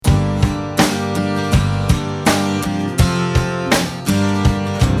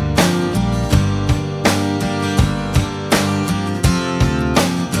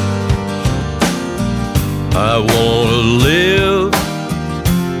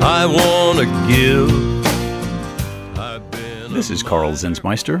I want to give. This is Carl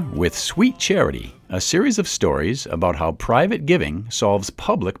Zinsmeister with Sweet Charity, a series of stories about how private giving solves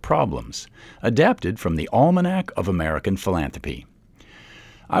public problems, adapted from the Almanac of American Philanthropy.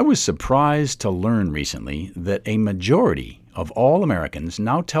 I was surprised to learn recently that a majority of all Americans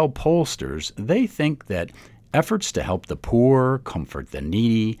now tell pollsters they think that efforts to help the poor, comfort the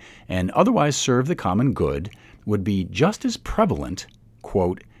needy, and otherwise serve the common good would be just as prevalent,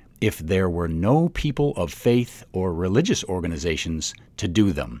 quote, if there were no people of faith or religious organizations to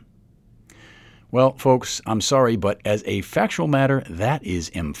do them. Well, folks, I'm sorry, but as a factual matter, that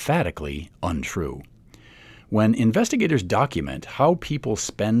is emphatically untrue. When investigators document how people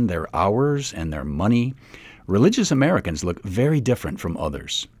spend their hours and their money, religious Americans look very different from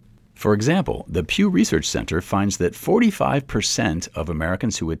others. For example, the Pew Research Center finds that 45% of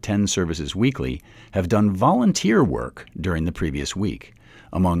Americans who attend services weekly have done volunteer work during the previous week.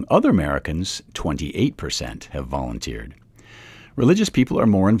 Among other Americans, 28% have volunteered. Religious people are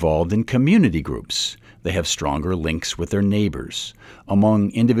more involved in community groups. They have stronger links with their neighbors.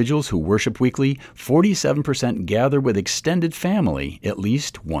 Among individuals who worship weekly, 47% gather with extended family at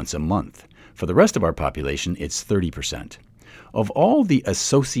least once a month. For the rest of our population, it's 30%. Of all the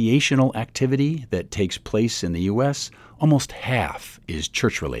associational activity that takes place in the U.S., almost half is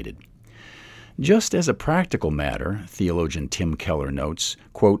church-related. Just as a practical matter, theologian Tim Keller notes,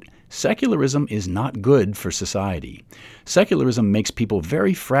 quote, secularism is not good for society. Secularism makes people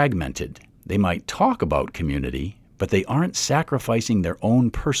very fragmented. They might talk about community, but they aren't sacrificing their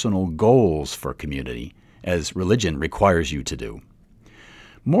own personal goals for community, as religion requires you to do.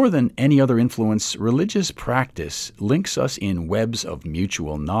 More than any other influence, religious practice links us in webs of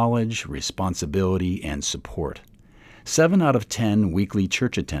mutual knowledge, responsibility, and support. 7 out of 10 weekly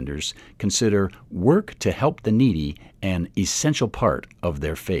church attenders consider work to help the needy an essential part of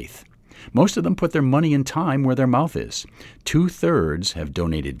their faith. Most of them put their money and time where their mouth is. 2/3 have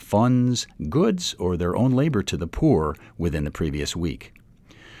donated funds, goods, or their own labor to the poor within the previous week.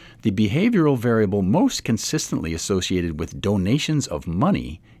 The behavioral variable most consistently associated with donations of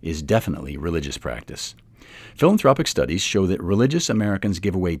money is definitely religious practice. Philanthropic studies show that religious Americans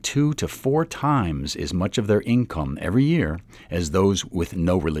give away 2 to 4 times as much of their income every year as those with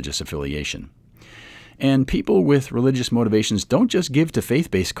no religious affiliation. And people with religious motivations don't just give to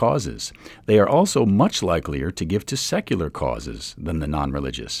faith-based causes. They are also much likelier to give to secular causes than the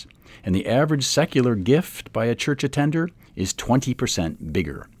non-religious. And the average secular gift by a church attender is 20%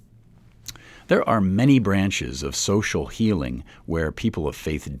 bigger. There are many branches of social healing where people of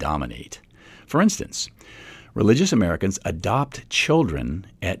faith dominate. For instance, religious Americans adopt children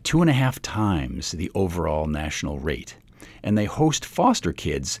at 2.5 times the overall national rate, and they host foster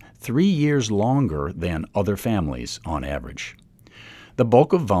kids 3 years longer than other families on average. The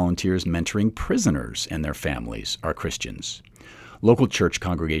bulk of volunteers mentoring prisoners and their families are Christians. Local church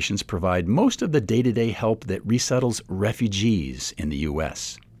congregations provide most of the day-to-day help that resettles refugees in the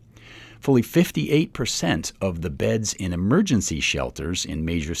U.S. Fully 58% of the beds in emergency shelters in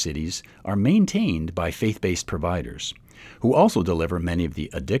major cities are maintained by faith-based providers, who also deliver many of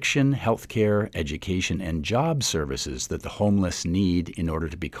the addiction, healthcare, education, and job services that the homeless need in order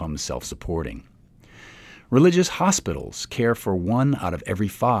to become self-supporting. Religious hospitals care for 1 out of every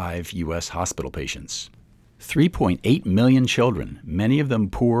 5 U.S. hospital patients. 3.8 million children, many of them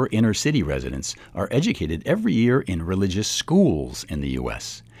poor inner-city residents, are educated every year in religious schools in the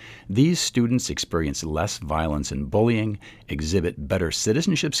U.S. These students experience less violence and bullying, exhibit better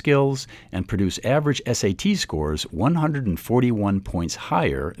citizenship skills, and produce average SAT scores 141 points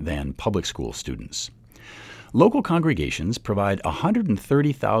higher than public school students. Local congregations provide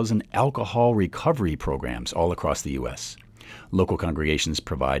 130,000 alcohol recovery programs all across the U.S. Local congregations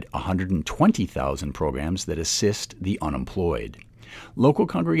provide 120,000 programs that assist the unemployed. Local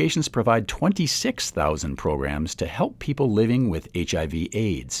congregations provide 26,000 programs to help people living with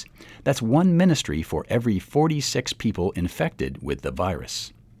HIV/AIDS. That's 1 ministry for every 46 people infected with the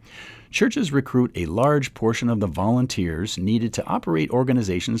virus. Churches recruit a large portion of the volunteers needed to operate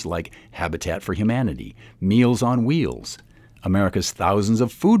organizations like Habitat for Humanity, Meals on Wheels, America's thousands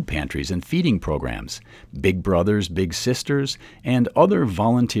of food pantries and feeding programs, Big Brothers Big Sisters, and other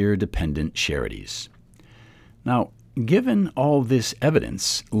volunteer-dependent charities. Now, given all this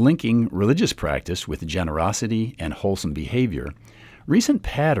evidence linking religious practice with generosity and wholesome behavior, recent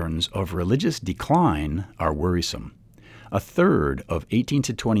patterns of religious decline are worrisome. 1/3 of 18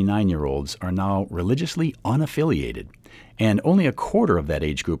 to 29-year-olds are now religiously unaffiliated, and only 1/4 of that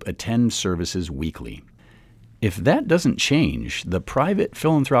age group attend services weekly. If that doesn't change, the private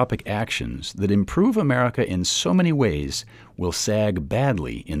philanthropic actions that improve America in so many ways will sag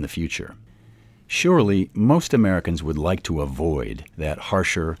badly in the future. Surely, most Americans would like to avoid that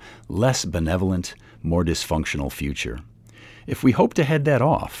harsher, less benevolent, more dysfunctional future. If we hope to head that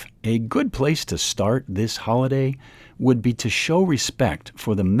off, a good place to start this holiday would be to show respect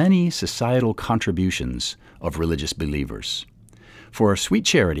for the many societal contributions of religious believers. For Sweet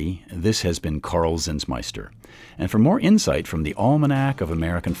Charity, this has been Carl Zinsmeister. And for more insight from the Almanac of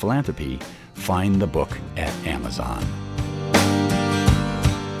American Philanthropy, find the book at Amazon.